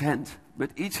with each hand. But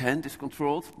each hand is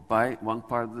controlled by one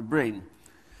part of the brain.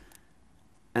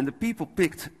 And the people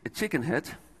picked a chicken head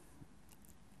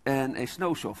and a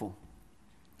snow shovel.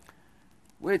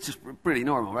 Which is pretty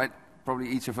normal, right? Probably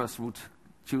each of us would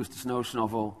choose the snow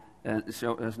shovel and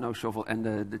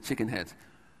the chicken head.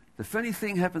 The funny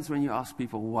thing happens when you ask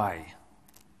people why.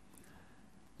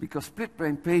 Because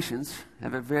split-brain patients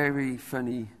have a very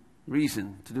funny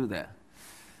reason to do that.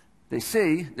 They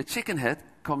say the chicken head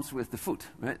comes with the foot,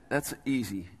 right? That's an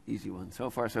easy one. So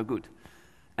far, so good.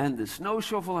 And the snow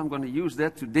shovel, I'm going to use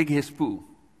that to dig his poo.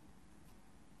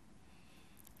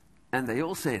 And they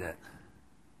all say that.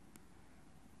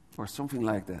 Or something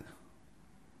like that.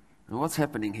 And what's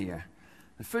happening here?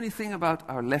 The funny thing about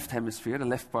our left hemisphere, the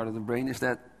left part of the brain, is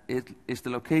that it is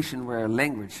the location where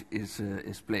language is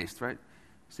placed, right?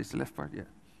 Is this the left part? Yeah.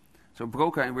 So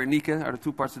Broca and Wernicke are the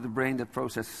two parts of the brain that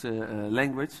process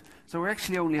language. So we're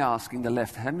actually only asking the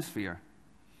left hemisphere.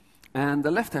 And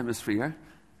the left hemisphere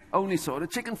only saw the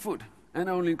chicken foot and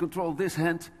only controlled this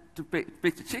hand to pick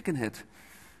the chicken head.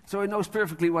 So it knows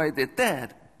perfectly why it did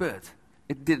that, but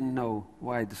it didn't know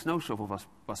why the snow shovel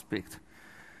was picked.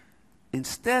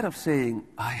 Instead of saying,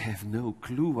 I have no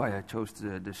clue why I chose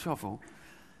the shovel,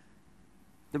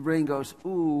 the brain goes,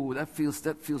 ooh, that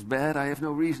feels bad. I have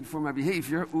no reason for my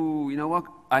behavior. Ooh, you know what?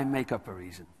 I make up a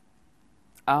reason.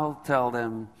 I'll tell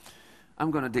them,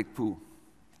 I'm going to dig poo.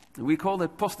 And we call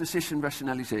that post-decision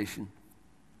rationalization.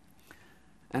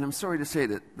 And I'm sorry to say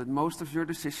that, but most of your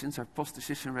decisions are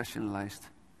post-decision rationalized.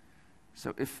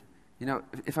 So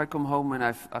if I come home and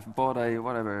I've bought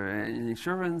an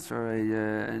insurance or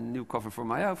a new cover for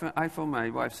my iPhone, my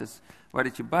wife says, why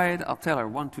did you buy it? I'll tell her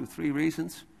 1, 2, 3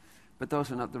 reasons, but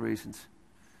those are not the reasons.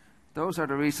 Those are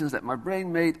the reasons that my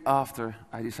brain made after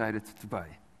I decided to buy.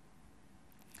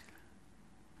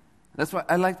 That's why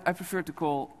I prefer to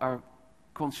call our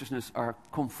consciousness our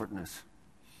comfortness.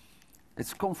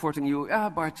 It's comforting you.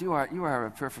 Bart, you are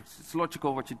perfect. It's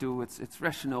logical what you do. It's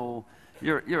rational.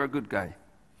 You're a good guy.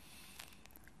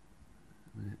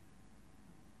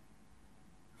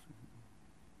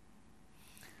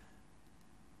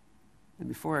 And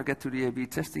before I get to the A/B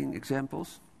testing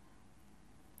examples,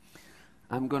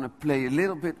 I'm going to play a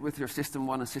little bit with your System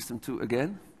 1 and System 2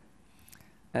 again,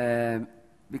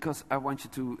 because I want you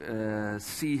to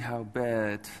see how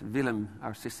bad Willem,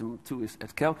 our System 2, is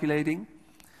at calculating.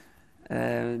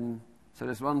 So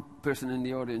there's one person in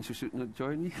the audience who should not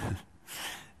join me.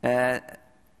 And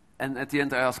at the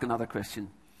end I ask another question.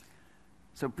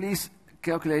 So please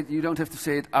calculate. You don't have to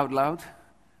say it out loud,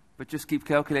 but just keep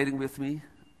calculating with me.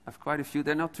 I have quite a few.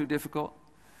 They're not too difficult.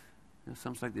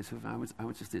 Sums like this. How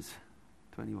much is this?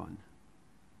 21.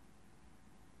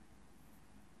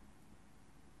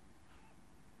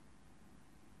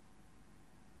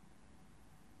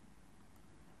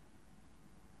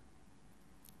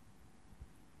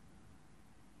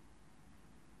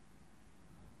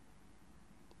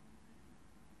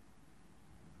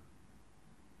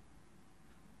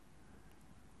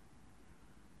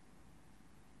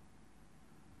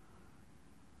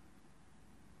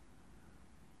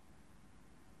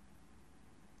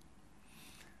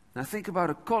 Now think about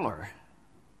a color,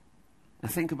 and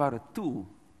think about a tool.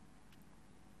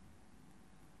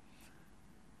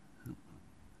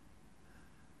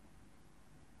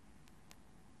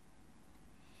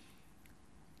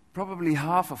 Probably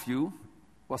half of you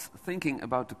was thinking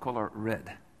about the color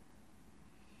red.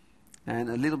 And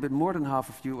a little bit more than half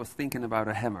of you was thinking about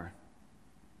a hammer.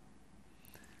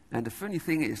 And the funny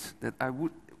thing is that I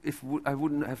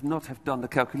wouldn't have done the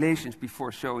calculations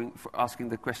before asking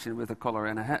the question with a color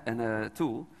and a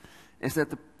tool, is that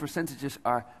the percentages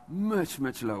are much,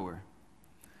 much lower.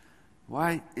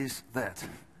 Why is that?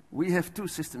 We have two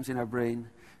systems in our brain,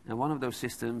 and one of those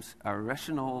systems, our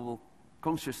rational,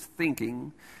 conscious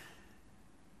thinking,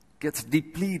 gets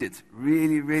depleted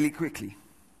really, really quickly.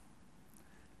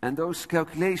 And those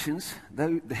calculations,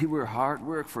 they were hard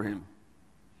work for him,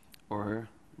 or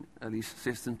at least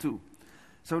system 2.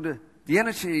 So the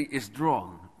energy is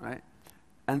drawn, right?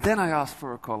 And then I ask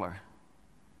for a color.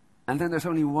 And then there's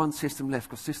only one system left,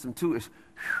 because system 2 is,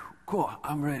 cool,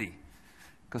 I'm ready.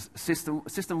 Because system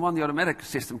 1, the automatic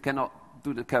system, cannot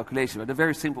do the calculation. But the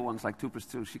very simple ones, like 2 plus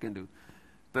 2, she can do.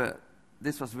 But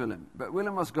this was Willem. But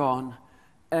Willem was gone,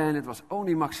 and it was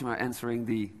only Maxima answering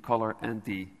the color and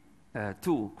the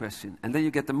tool question. And then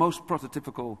you get the most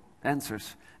prototypical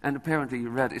answers. And apparently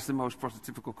red is the most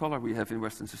prototypical color we have in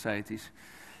Western societies.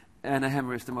 And a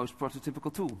hammer is the most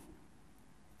prototypical tool.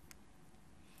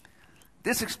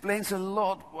 This explains a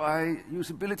lot why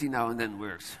usability now and then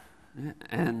works.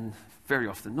 And very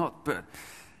often not. But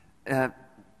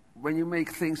when you make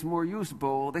things more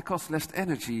usable, they cost less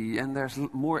energy. And there's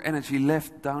more energy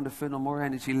left down the funnel, more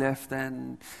energy left,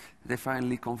 and they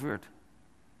finally convert.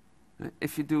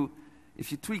 If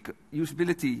you tweak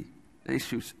usability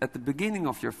issues at the beginning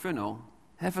of your funnel,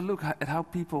 have a look at how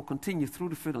people continue through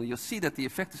the funnel. You'll see that the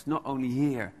effect is not only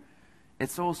here.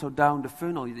 It's also down the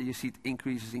funnel. You see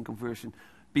increases in conversion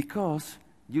because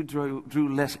you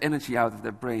drew less energy out of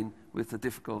their brain with the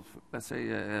difficult, let's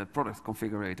say, product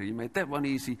configurator. You made that one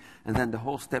easy, and then the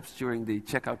whole steps during the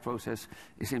checkout process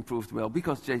is improved well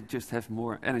because they just have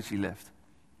more energy left.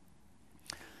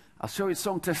 I'll show you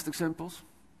some test examples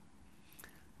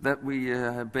that we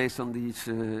based on these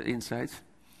insights.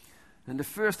 And the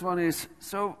first one is,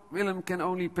 so Willem can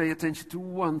only pay attention to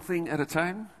one thing at a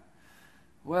time.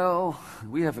 Well,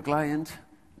 we have a client.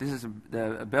 This is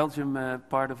a Belgium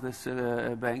part of this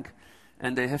bank.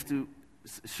 And they have to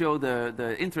show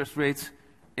the interest rates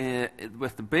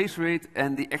with the base rate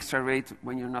and the extra rate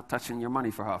when you're not touching your money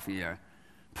for half a year.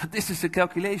 But this is a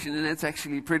calculation, and it's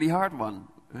actually a pretty hard one.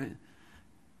 Right?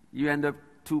 You end up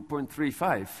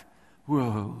 2.35.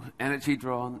 Whoa, energy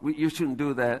drawn. You shouldn't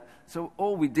do that. So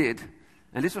all we did,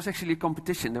 and this was actually a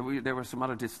competition. There were some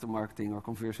other digital marketing or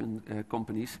conversion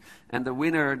companies, and the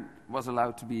winner was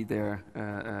allowed to be their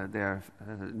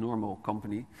normal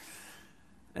company.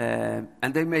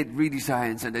 And they made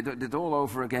redesigns, and they did it all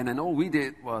over again. And all we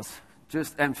did was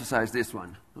just emphasize this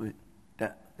one.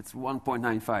 It's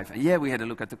 1.95. And yeah, we had a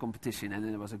look at the competition, and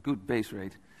it was a good base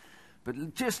rate.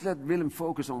 But just let Willem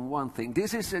focus on one thing.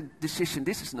 This is a decision.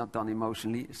 This is not done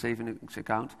emotionally, a savings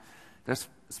account. It's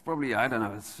probably, I don't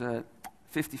know, it's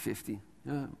 50-50.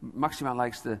 Maxima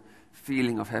likes the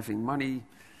feeling of having money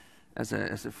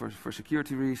for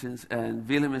security reasons, and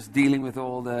Willem is dealing with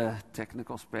all the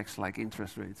technical specs like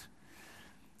interest rates.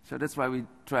 So that's why we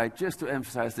tried just to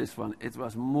emphasize this one. It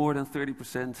was more than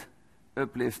 30%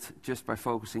 uplift just by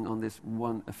focusing on this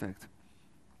one effect.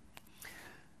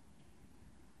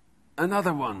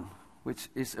 Another one, which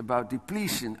is about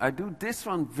depletion. I do this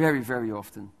one very, very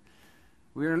often.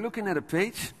 We're looking at a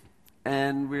page,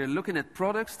 and we're looking at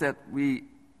products that we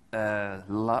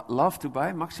love to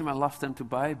buy. Maxima loves them to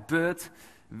buy, but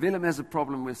Willem has a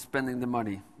problem with spending the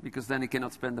money, because then he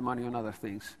cannot spend the money on other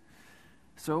things.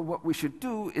 So what we should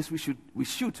do is we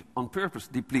should on purpose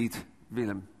deplete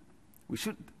Willem. We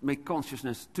should make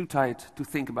consciousness too tight to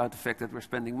think about the fact that we're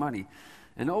spending money.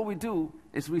 And all we do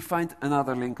is we find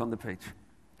another link on the page.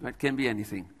 It can be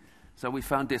anything. So we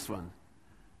found this one.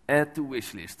 Add to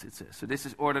wish list, it says. So this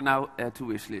is order now, add to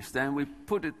wish list. Then we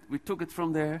took it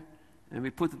from there and we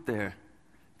put it there.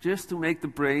 Just to make the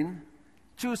brain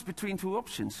choose between two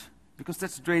options. Because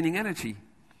that's draining energy.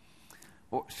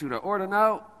 Or should I order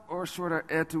now or should I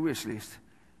add to wish list?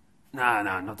 No,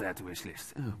 not add to wish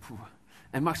list.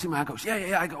 And Maxima goes,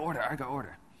 yeah, I go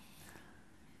order.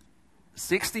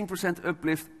 16%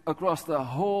 uplift across the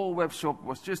whole web shop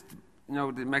was just,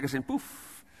 the magazine,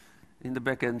 poof, in the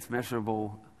back end,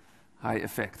 measurable high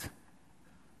effect.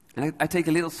 And I take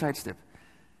a little sidestep,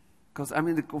 because I'm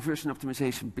in the conversion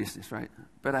optimization business, right?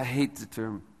 But I hate the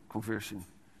term conversion.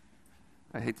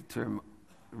 I hate the term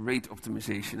rate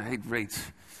optimization. I hate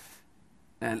rates.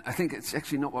 And I think it's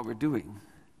actually not what we're doing.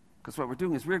 Because what we're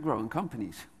doing is we're growing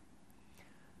companies.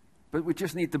 But we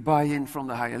just need the buy-in from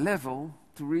the higher level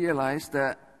to realize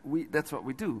that that's what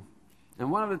we do. And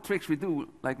one of the tricks we do,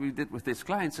 like we did with this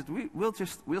client, is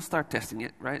that we'll start testing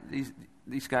it, right?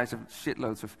 These guys have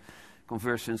shitloads of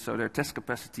conversions, so their test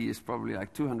capacity is probably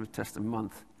like 200 tests a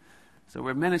month. So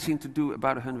we're managing to do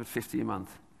about 150 a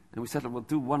month. And we said we'll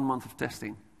do 1 month of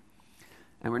testing.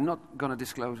 And we're not going to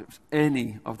disclose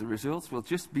any of the results. We'll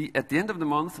just be, at the end of the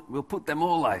month, we'll put them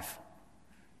all live.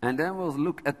 And then we'll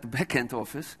look at the back-end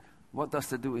office. What does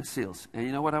that do in sales? And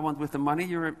you know what I want with the money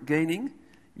you're gaining?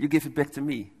 You give it back to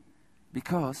me.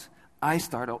 Because I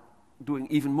start doing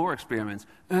even more experiments.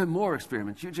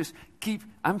 You just keep,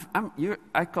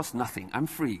 I cost nothing. I'm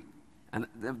free. And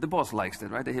the boss likes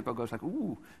that, right? The hippo goes like,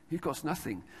 ooh, he costs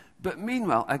nothing. But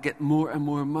meanwhile, I get more and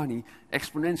more money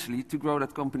exponentially to grow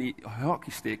that company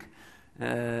hockey stick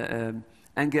and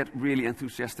get really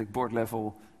enthusiastic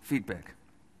board-level feedback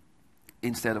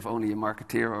instead of only a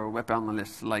marketeer or a web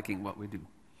analyst liking what we do.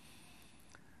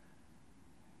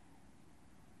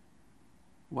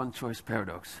 One choice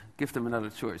paradox. Give them another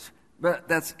choice. But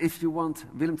that's if you want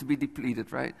Willem to be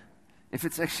depleted, right? If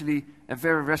it's actually a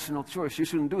very rational choice, you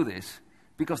shouldn't do this.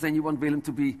 Because then you want Willem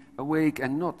to be awake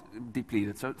and not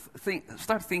depleted. So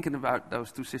start thinking about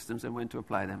those two systems and when to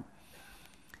apply them.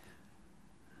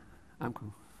 I'm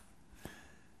cool.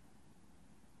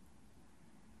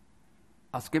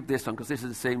 I'll skip this one because this is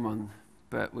the same one,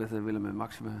 but with Willem and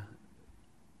Maxima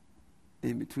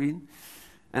in between.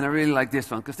 And I really like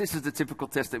this one, because this is the typical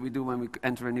test that we do when we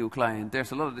enter a new client.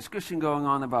 There's a lot of discussion going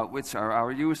on about which are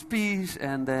our USPs,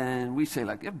 and then we say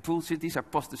like, yeah, bullshit, these are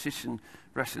post-decision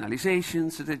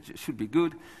rationalizations, so that should be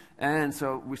good. And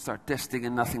so we start testing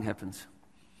and nothing happens.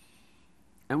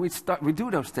 And we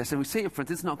do those tests and we say up front,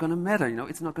 it's not going to matter,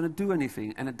 it's not going to do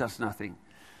anything, and it does nothing.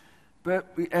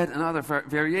 But we add another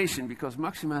variation, because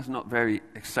Maxima is not very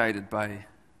excited by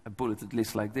a bulleted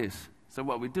list like this. So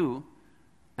what we do,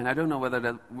 and I don't know whether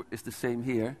that is the same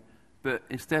here, but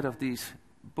instead of these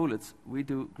bullets, we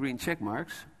do green check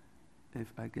marks,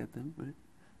 if I get them, right?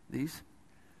 These.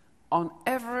 On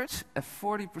average, a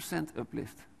 40%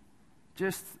 uplift.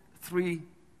 Just 3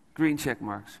 green check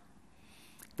marks.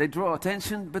 They draw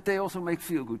attention, but they also make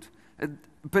feel good.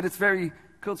 But it's very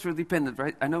cultural dependent,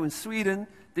 right? I know in Sweden,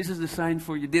 this is the sign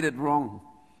for you did it wrong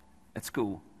at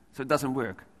school, so it doesn't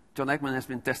work. John Ekman has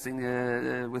been testing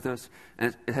with us,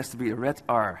 and it has to be a red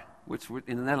R, which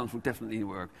in the Netherlands would definitely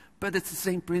work. But it's the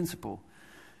same principle.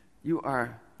 You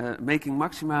are making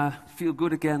Maxima feel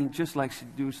good again, just like she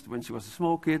used when she was a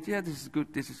small kid. Yeah, this is good,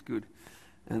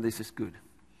 and this is good.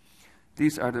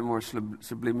 These are the more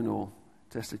subliminal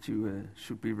tests that you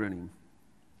should be running.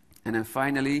 And then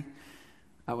finally,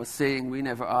 I was saying we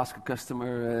never ask a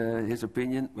customer his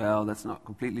opinion. Well, that's not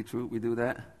completely true. We do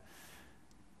that.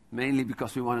 Mainly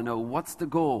because we want to know what's the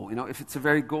goal. If it's a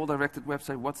very goal-directed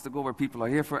website, what's the goal where people are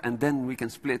here for? And then we can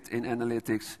split in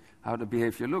analytics how the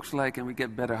behavior looks like, and we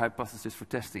get better hypotheses for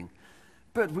testing.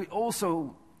 But we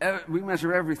also, we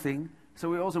measure everything. So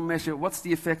we also measure what's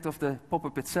the effect of the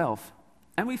pop-up itself.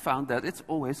 And we found that it's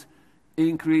always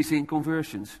increasing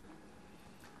conversions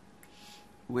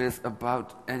with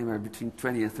about anywhere between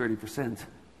 20 and 30%.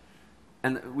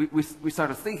 And we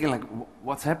started thinking, like,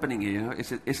 what's happening here?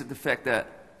 Is it the fact that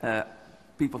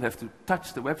people have to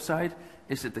touch the website?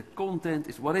 Is it the content?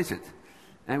 What is it?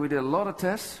 And we did a lot of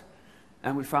tests,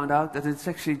 and we found out that it's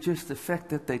actually just the fact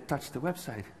that they touch the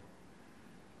website.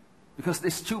 Because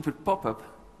this stupid pop-up,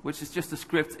 which is just a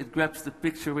script, it grabs the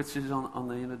picture which is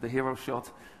on the hero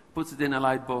shot, puts it in a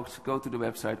light box, go to the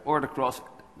website, or the cross.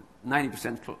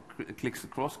 90% clicks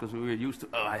across, because we were used to,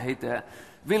 I hate that.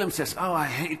 Willem says, I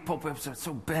hate pop-ups, it's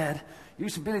so bad.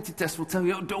 Usability test will tell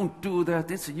you, don't do that,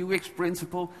 it's a UX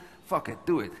principle. Fuck it,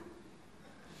 do it.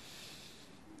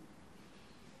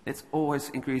 It's always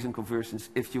increasing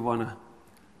conversions if you want to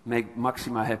make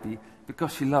Maxima happy,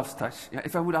 because she loves touch. Yeah,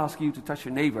 if I would ask you to touch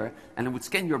your neighbor, and it would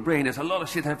scan your brain, there's a lot of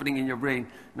shit happening in your brain,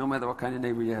 no matter what kind of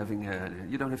neighbor you're having.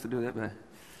 You don't have to do that, but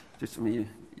just for me,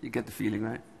 you get the feeling,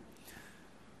 right?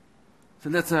 So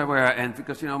that's where I end,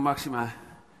 because, Maxima,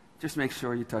 just make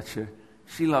sure you touch her.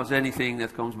 She loves anything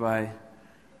that comes by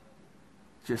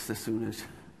just as soon as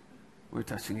we're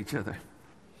touching each other.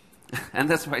 And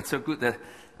that's why it's so good that,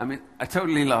 I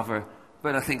totally love her,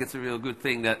 but I think it's a real good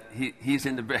thing that he's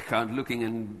in the background looking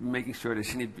and making sure that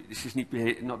she's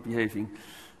not behaving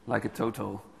like a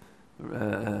total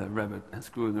rabbit and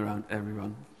screwing around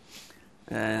everyone.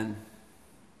 And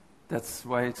that's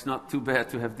why it's not too bad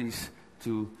to have these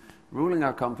two ruling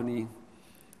our company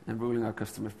and ruling our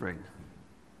customer's brain.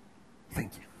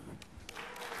 Thank you.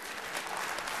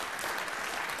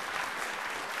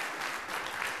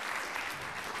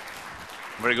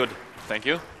 Very good. Thank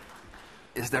you.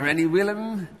 Is there any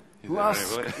Willem who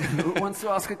wants to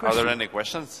ask a question? Are there any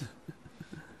questions?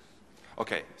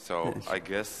 Okay, so yes. I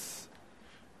guess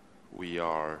we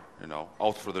are,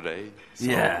 out for the day. So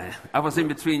yeah, I was in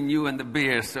between you and the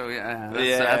beer, so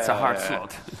that's a hard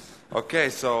slot. Okay,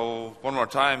 so one more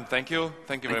time, thank you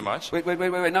very much. Wait,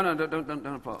 no, don't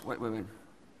applaud. Wait.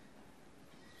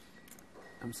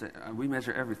 We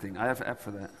measure everything. I have an app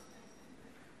for that.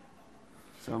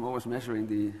 So I'm always measuring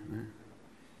the...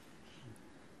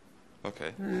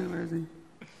 Okay. Where is he?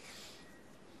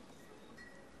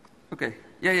 Okay.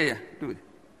 Yeah. Do it.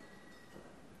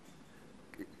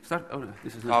 Okay. Start. Oh no,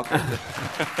 this is not. Okay.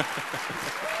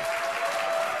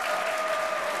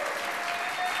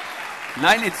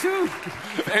 92.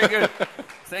 Very good.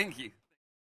 Thank you.